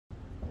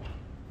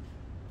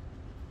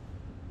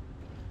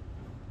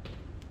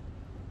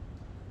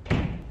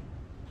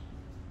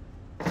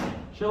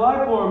Shall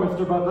I pour,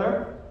 Mr.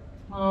 Butler?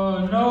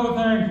 No,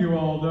 thank you,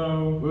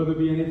 Aldo. Will there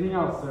be anything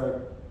else,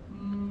 sir?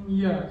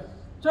 Yes.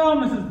 Tell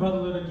Mrs.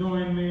 Butler to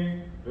join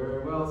me.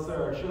 Very well,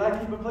 sir. Should I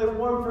keep a plate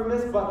warm for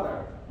Miss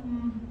Butler?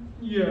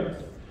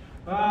 Yes.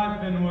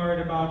 I've been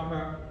worried about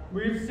her.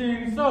 We've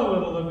seen so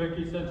little of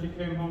Vicky since she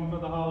came home for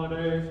the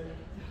holidays.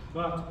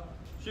 But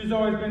she's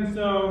always been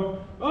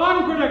so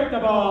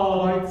unpredictable.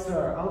 All right,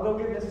 sir. I'll go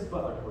get Mrs.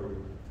 Butler for you.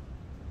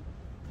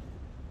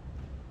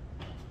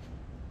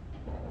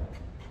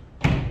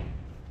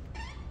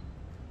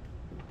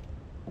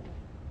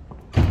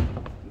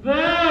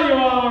 There you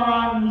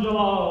are,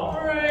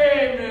 Angela.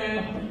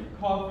 Raymond.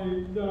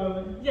 Coffee,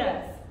 darling.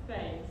 Yes,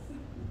 thanks.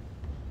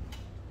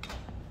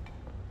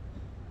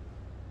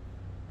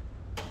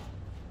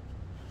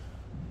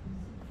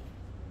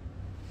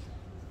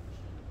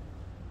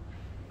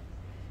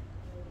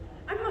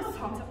 I must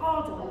talk to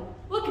Aldo.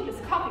 Look at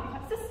this coffee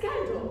pot. It's a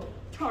scandal.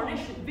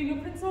 Tarnish and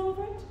fingerprints all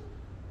over it.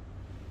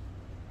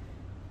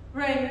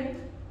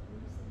 Raymond,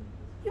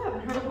 you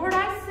haven't heard a word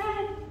I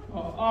said.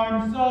 Oh,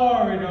 I'm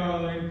sorry,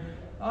 darling.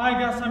 I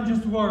guess I'm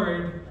just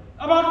worried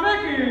about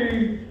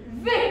Vicky.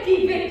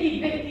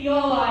 Vicky.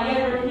 All I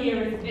ever hear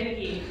is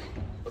Vicky.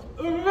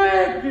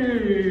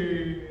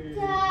 Vicky.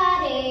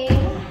 Daddy.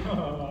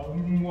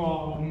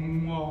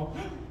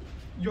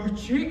 Your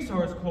cheeks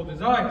are as cold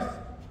as ice.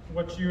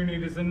 What you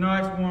need is a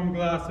nice warm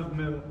glass of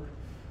milk.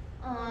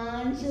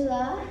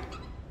 Angela.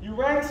 You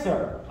rang,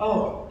 sir.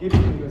 Oh, good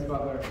evening, Miss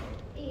Butler.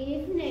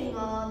 Evening,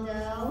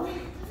 Aldo.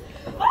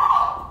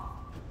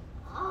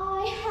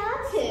 I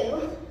had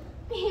to.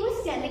 He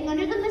was standing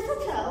under the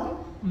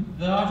mistletoe.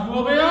 That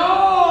will be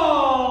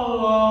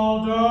all,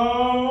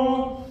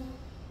 Aldo.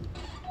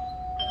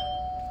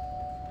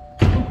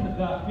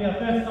 At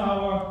this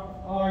hour,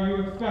 are you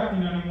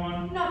expecting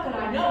anyone? Not that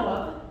I know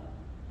of.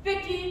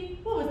 Vicky,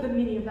 what was the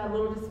meaning of that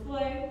little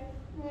display?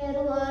 It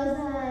was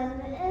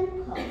an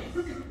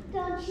impulse.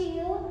 Don't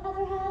you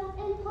ever have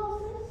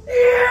impulses?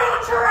 You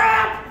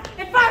tramp!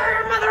 If I were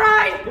your mother,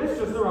 I... This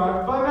just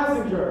arrived by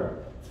messenger.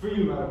 It's for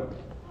you, madam.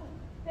 Oh,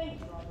 thank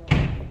you, Aldo.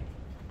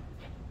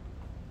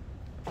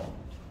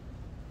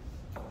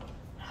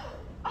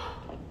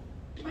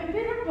 My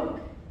favorite book,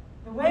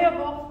 The Way of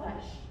All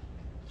Flesh.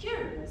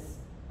 Curious.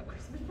 A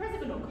Christmas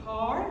present and a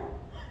card?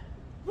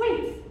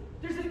 Wait,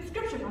 there's an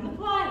inscription on the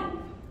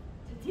fly-leaf.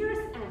 To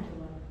dearest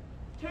Angela.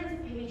 Turn to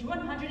page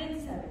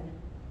 107.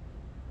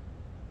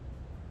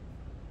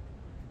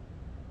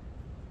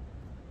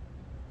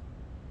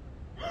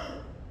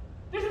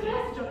 There's a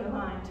passage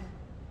underlined.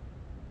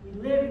 We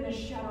live in the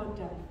shadow of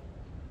death,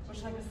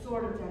 which like a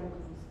sword of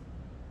Damocles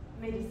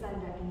may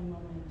descend at any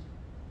moment.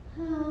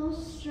 How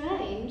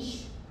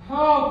strange.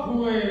 How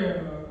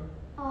queer.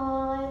 I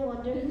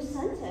wonder who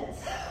sent it.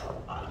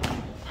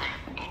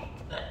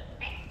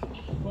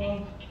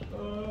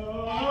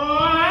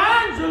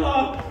 Angela,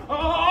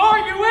 are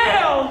you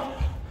ill?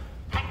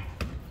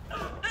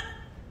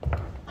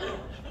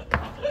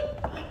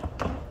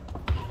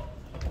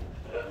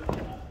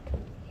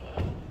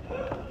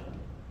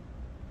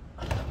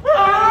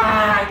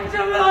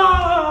 Angela!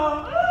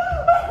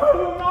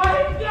 Oh my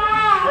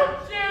God!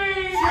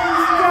 She's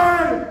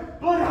dead!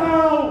 But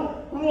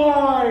how?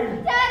 Why?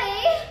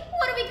 Daddy,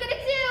 what are we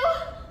gonna do?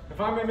 If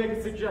I may make a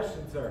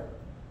suggestion, sir.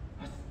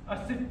 A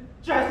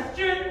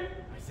suggestion?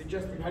 I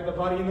suggest we hide the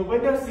body in the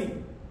window seat.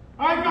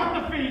 I got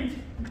the feet.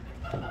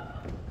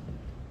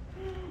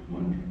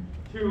 1,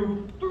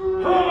 2, 3.